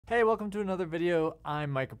Hey, welcome to another video.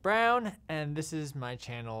 I'm Micah Brown, and this is my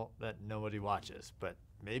channel that nobody watches, but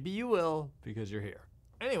maybe you will because you're here.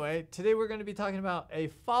 Anyway, today we're going to be talking about a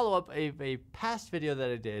follow-up of a past video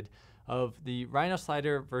that I did of the Rhino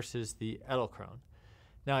slider versus the Edelkrone.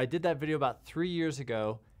 Now, I did that video about 3 years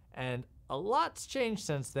ago, and a lot's changed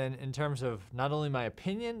since then in terms of not only my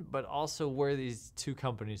opinion, but also where these two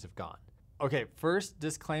companies have gone. Okay, first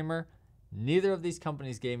disclaimer, neither of these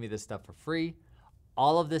companies gave me this stuff for free.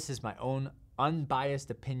 All of this is my own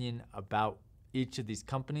unbiased opinion about each of these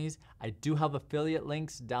companies. I do have affiliate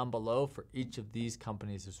links down below for each of these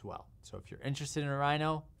companies as well. So if you're interested in a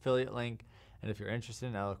Rhino, affiliate link, and if you're interested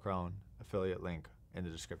in Edelkrone, affiliate link in the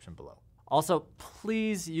description below. Also,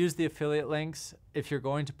 please use the affiliate links if you're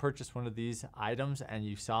going to purchase one of these items and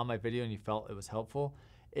you saw my video and you felt it was helpful.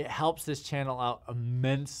 It helps this channel out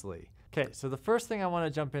immensely. Okay, so the first thing I want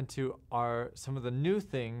to jump into are some of the new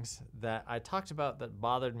things that I talked about that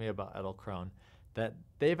bothered me about Edelkrone that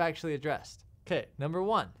they've actually addressed. Okay, number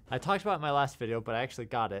one, I talked about in my last video, but I actually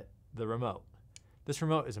got it, the remote. This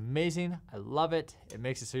remote is amazing. I love it. It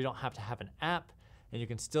makes it so you don't have to have an app and you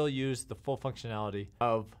can still use the full functionality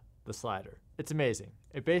of the slider. It's amazing.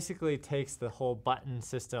 It basically takes the whole button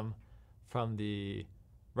system from the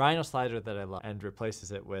Rhino slider that I love and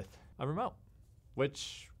replaces it with a remote,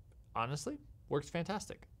 which honestly works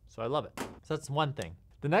fantastic. So I love it. So that's one thing.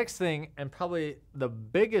 The next thing, and probably the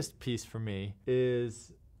biggest piece for me,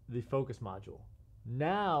 is the focus module.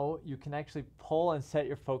 Now you can actually pull and set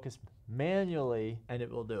your focus manually and it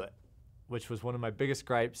will do it, which was one of my biggest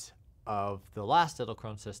gripes of the last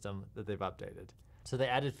Edelkrone system that they've updated. So they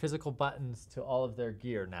added physical buttons to all of their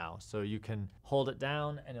gear now. So you can hold it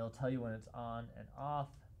down and it'll tell you when it's on and off.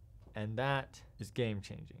 And that is game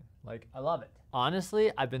changing. Like, I love it. Honestly,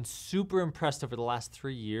 I've been super impressed over the last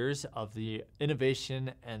 3 years of the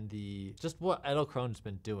innovation and just what Edelkrone's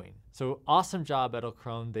been doing. So awesome job,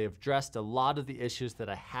 Edelkrone. They have addressed a lot of the issues that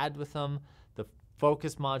I had with them. The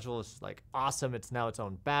focus module is like awesome. It's now its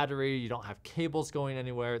own battery. You don't have cables going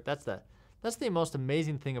anywhere. That's the most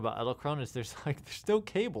amazing thing about Edelkrone is there's no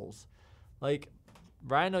cables. Like,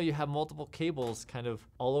 Rhino, you have multiple cables kind of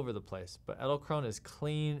all over the place, but Edelkrone is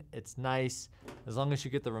clean, it's nice, as long as you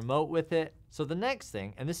get the remote with it. So the next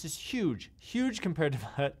thing, and this is huge, huge compared to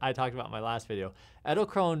what I talked about in my last video,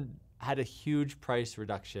 Edelkrone had a huge price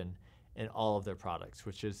reduction in all of their products,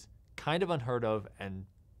 which is kind of unheard of and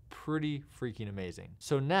pretty freaking amazing.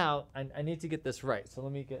 So now I need to get this right. So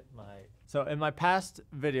let me get so in my past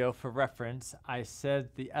video for reference, I said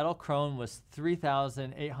the Edelkrone was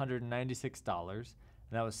 $3,896.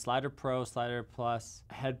 And that was Slider Pro, Slider Plus,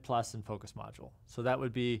 Head Plus, and Focus Module. So that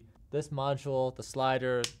would be this module, the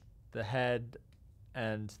slider, the head,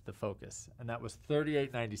 and the focus. And that was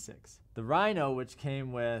 $38.96. The Rhino, which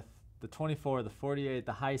came with the 24, the 48,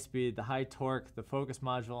 the high speed, the high torque, the focus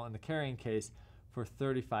module, and the carrying case for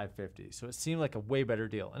 $35.50. So it seemed like a way better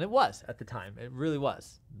deal. And it was at the time. It really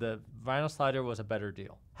was. The Rhino slider was a better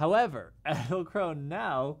deal. However, Edelkrone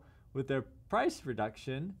now, with their price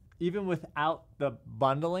reduction, even without the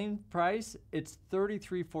bundling price, it's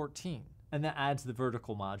 $33.14. And that adds the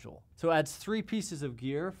vertical module. So it adds 3 pieces of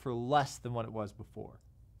gear for less than what it was before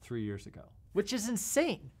 3 years ago, which is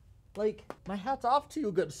insane. Like, my hat's off to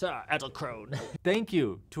you, good sir, Edelkrone. Thank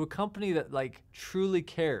you to a company that truly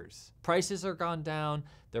cares. Prices are gone down,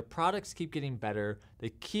 their products keep getting better, they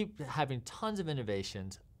keep having tons of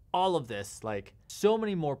innovations. All of this, so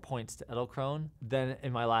many more points to Edelkrone than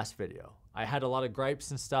in my last video. I had a lot of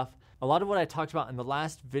gripes and stuff. A lot of what I talked about in the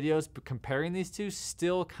last videos comparing these two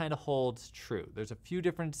still kind of holds true. There's a few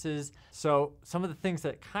differences. So some of the things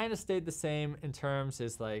that kind of stayed the same in terms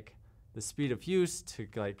is the speed of use to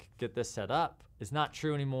get this set up is not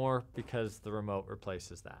true anymore because the remote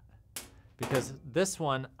replaces that. Because this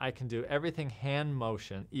one, I can do everything hand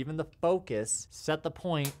motion, even the focus, set the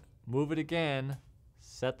point, move it again,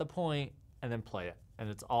 set the point, and then play it. And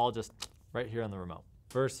it's all just right here on the remote.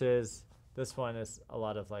 Versus this one is a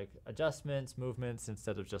lot of adjustments, movements,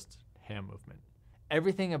 instead of just hand movement.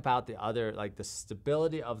 Everything about the other, the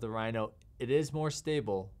stability of the Rhino, it is more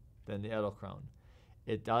stable than the Edelkrone.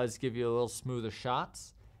 It does give you a little smoother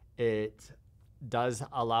shots. It does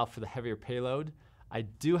allow for the heavier payload. I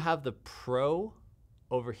do have the Pro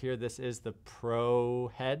over here. This is the Pro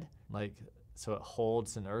head, so it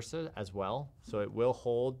holds an Ursa as well. So it will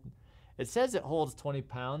hold, it says it holds 20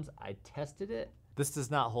 pounds. I tested it. This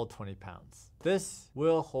does not hold 20 pounds. This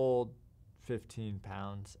will hold 15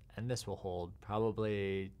 pounds, and this will hold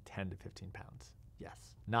probably 10 to 15 pounds.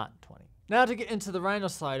 Yes, not 20. Now to get into the Rhino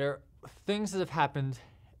slider, things that have happened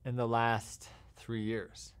in the last 3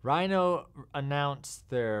 years. Rhino announced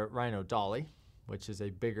their Rhino Dolly, which is a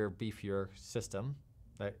bigger, beefier system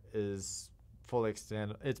that is fully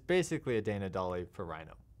extended. It's basically a Dana dolly for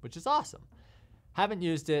Rhino, which is awesome. Haven't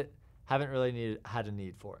used it, haven't really had a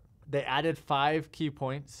need for it. They added 5 key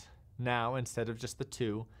points now instead of just the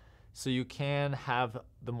 2, so you can have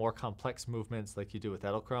the more complex movements like you do with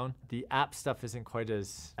Edelkrone. The app stuff isn't quite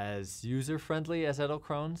as user-friendly as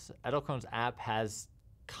Edelkrone's. Edelkrone's app has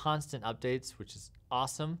constant updates, which is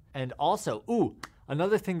awesome. And also,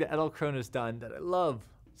 another thing that Edelkrone has done that I love.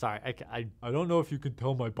 Sorry, I don't know if you can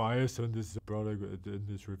tell my bias on this product in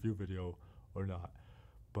this review video or not,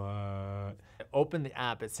 but open the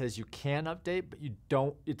app, it says you can update, but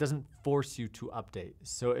it doesn't force you to update.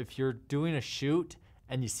 So if you're doing a shoot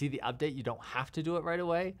and you see the update, you don't have to do it right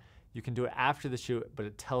away. You can do it after the shoot, but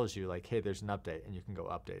it tells you like, hey, there's an update, and you can go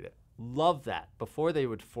update it. Love that. Before they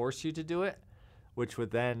would force you to do it, which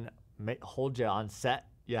would then hold you on set.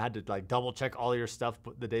 You had to like double check all your stuff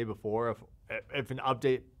the day before. If an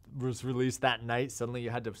update was released that night, suddenly you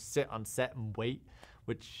had to sit on set and wait,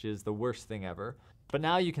 which is the worst thing ever. But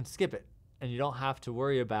now you can skip it, and you don't have to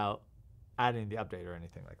worry about adding the update or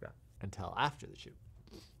anything like that until after the shoot.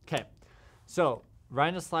 Okay, so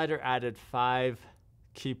Rhino Slider added 5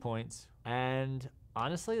 key points, and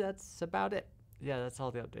honestly, that's about it. Yeah, that's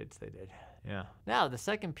all the updates they did. Yeah. Now, the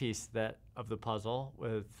second piece of the puzzle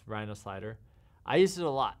with Rhino Slider, I used it a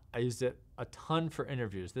lot. I used it a ton for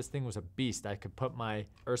interviews. This thing was a beast. I could put my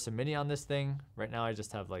Ursa Mini on this thing. Right now, I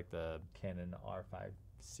just have like the Canon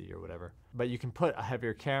R5C or whatever. But you can put a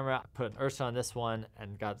heavier camera, put an Ursa on this one,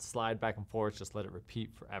 and slide back and forth, just let it repeat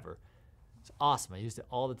forever. It's awesome. I used it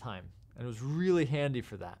all the time, and it was really handy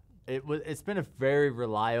for that. It's been a very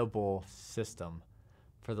reliable system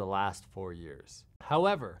for the last 4 years.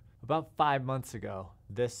 However, about 5 months ago,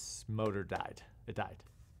 this motor died. It died.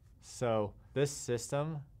 So this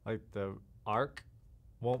system, like the ARC,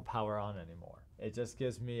 won't power on anymore. It just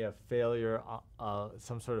gives me a failure,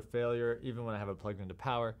 some sort of failure, even when I have it plugged into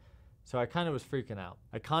power. So I kind of was freaking out.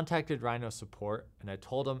 I contacted Rhino support, and I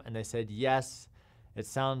told them, and they said, yes, it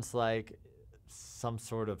sounds like some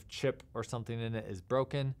sort of chip or something in it is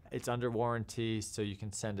broken. It's under warranty, so you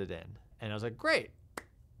can send it in. And I was like, great.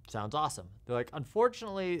 Sounds awesome. They're like,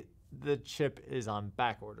 unfortunately, the chip is on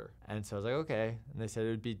back order. And so I was like, okay. And they said it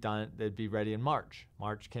would be done, they'd be ready in March.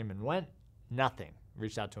 March came and went, nothing.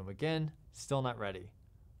 Reached out to them again, still not ready.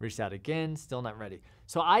 Reached out again, still not ready.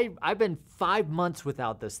 So I've been 5 months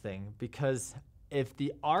without this thing, because if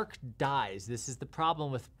the ARC dies, this is the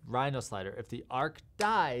problem with Rhino Slider. If the ARC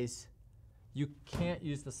dies, you can't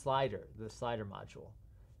use the slider module,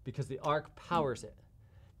 because the ARC powers it.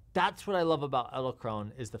 That's what I love about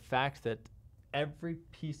Edelkrone, is the fact that every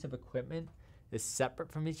piece of equipment is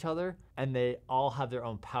separate from each other, and they all have their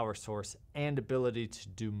own power source and ability to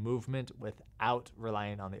do movement without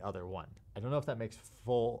relying on the other one. I don't know if that makes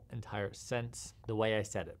entire sense the way I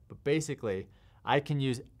said it, but basically I can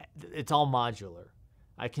use, it's all modular.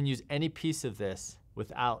 I can use any piece of this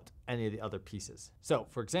without any of the other pieces. So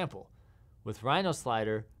for example, with Rhino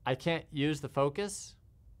Slider, I can't use the focus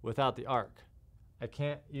without the ARC. I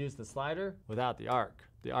can't use the slider without the ARC.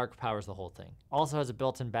 The ARC powers the whole thing. Also has a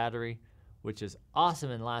built-in battery, which is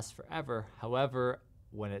awesome and lasts forever. However,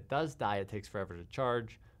 when it does die, it takes forever to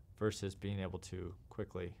charge versus being able to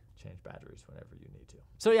quickly change batteries whenever you need to.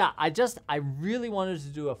 So yeah, I really wanted to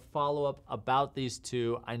do a follow-up about these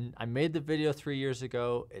two. I made the video 3 years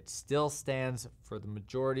ago. It still stands for the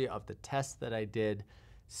majority of the tests that I did,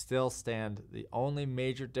 still stand. The only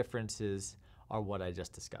major differences are what I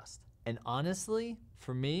just discussed. And honestly,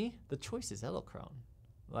 for me, the choice is Edelkrone.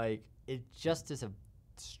 Like, it just is a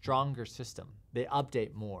stronger system. They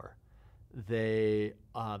update more. Their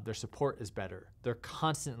support is better. They're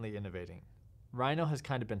constantly innovating. Rhino has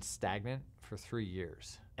kind of been stagnant for 3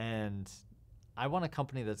 years. And I want a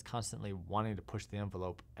company that's constantly wanting to push the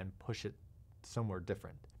envelope and push it somewhere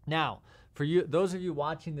different. Now, for you, those of you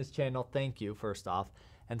watching this channel, thank you, first off.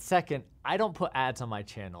 And second, I don't put ads on my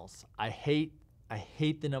channels. I hate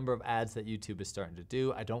the number of ads that YouTube is starting to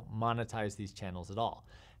do. I don't monetize these channels at all.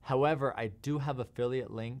 However, I do have affiliate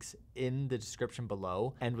links in the description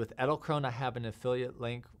below. And with Edelkrone, I have an affiliate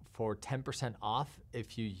link for 10% off.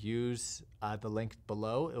 If you use the link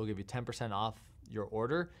below, it will give you 10% off your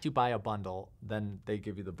order. If you buy a bundle, then they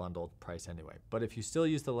give you the bundled price anyway. But if you still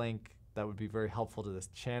use the link, that would be very helpful to this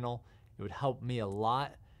channel. It would help me a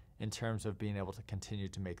lot in terms of being able to continue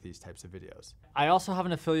to make these types of videos. I also have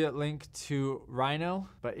an affiliate link to Rhino,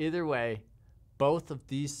 but either way, both of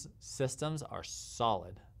these systems are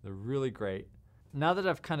solid. They're really great. Now that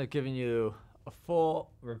I've kind of given you a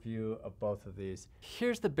full review of both of these,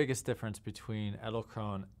 here's the biggest difference between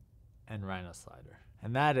Edelkrone and Rhino Slider,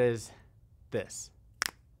 and that is this.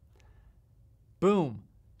 Boom.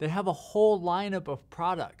 They have a whole lineup of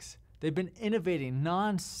products. They've been innovating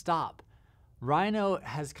non-stop. Rhino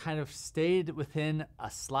has kind of stayed within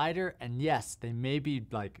a slider, and yes, they may be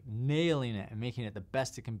like nailing it and making it the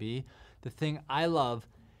best it can be. The thing I love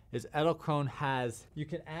is Edelkrone has, you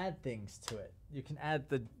can add things to it. You can add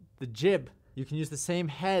the jib. You can use the same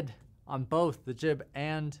head on both the jib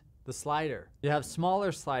and the slider. You have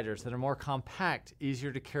smaller sliders that are more compact,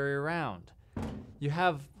 easier to carry around. You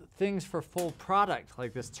have things for full product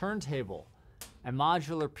like this turntable, a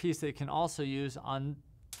modular piece that you can also use on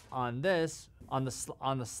the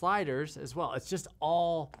sliders as well. It's just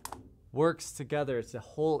all works together. It's a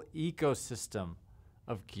whole ecosystem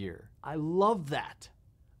of gear. I love that.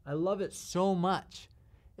 I love it so much.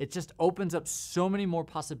 It just opens up so many more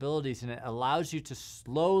possibilities, and it allows you to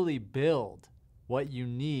slowly build what you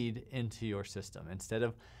need into your system instead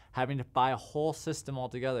of having to buy a whole system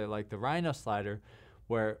altogether like the Rhino slider,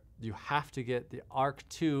 where you have to get the Arc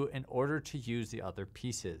 2 in order to use the other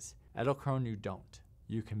pieces. Edelkrone, you don't.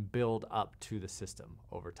 You can build up to the system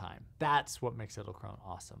over time. That's what makes Edelkrone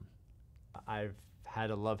awesome. I've had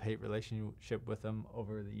a love-hate relationship with them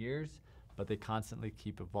over the years, but they constantly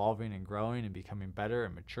keep evolving and growing and becoming better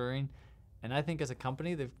and maturing. And I think as a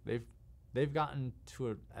company, they've gotten to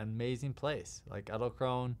an amazing place. Like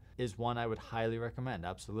Edelkrone is one I would highly recommend,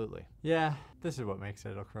 absolutely. Yeah, this is what makes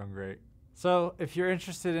Edelkrone great. So if you're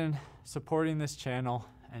interested in supporting this channel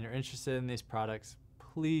and you're interested in these products,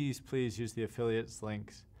 please use the affiliates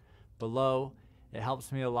links below. It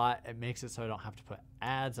helps me a lot. It makes it so I don't have to put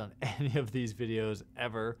ads on any of these videos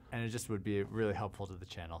ever, and it just would be really helpful to the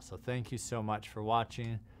channel. So thank you so much for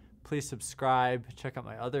watching. Please subscribe, check out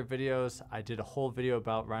my other videos. I did a whole video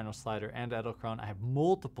about Rhino slider and Edelkrone. I have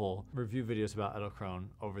multiple review videos about Edelkrone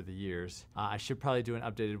over the years. I should probably do an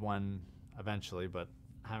updated one eventually, but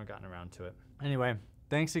I haven't gotten around to it. Anyway,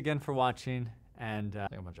 thanks again for watching, and I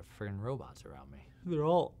think a bunch of friggin' robots around me. They're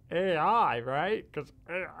all AI, right? Because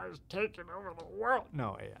AI is taking over the world.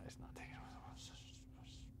 No, AI is not taking over the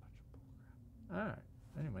world. All right.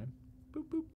 Anyway, boop, boop.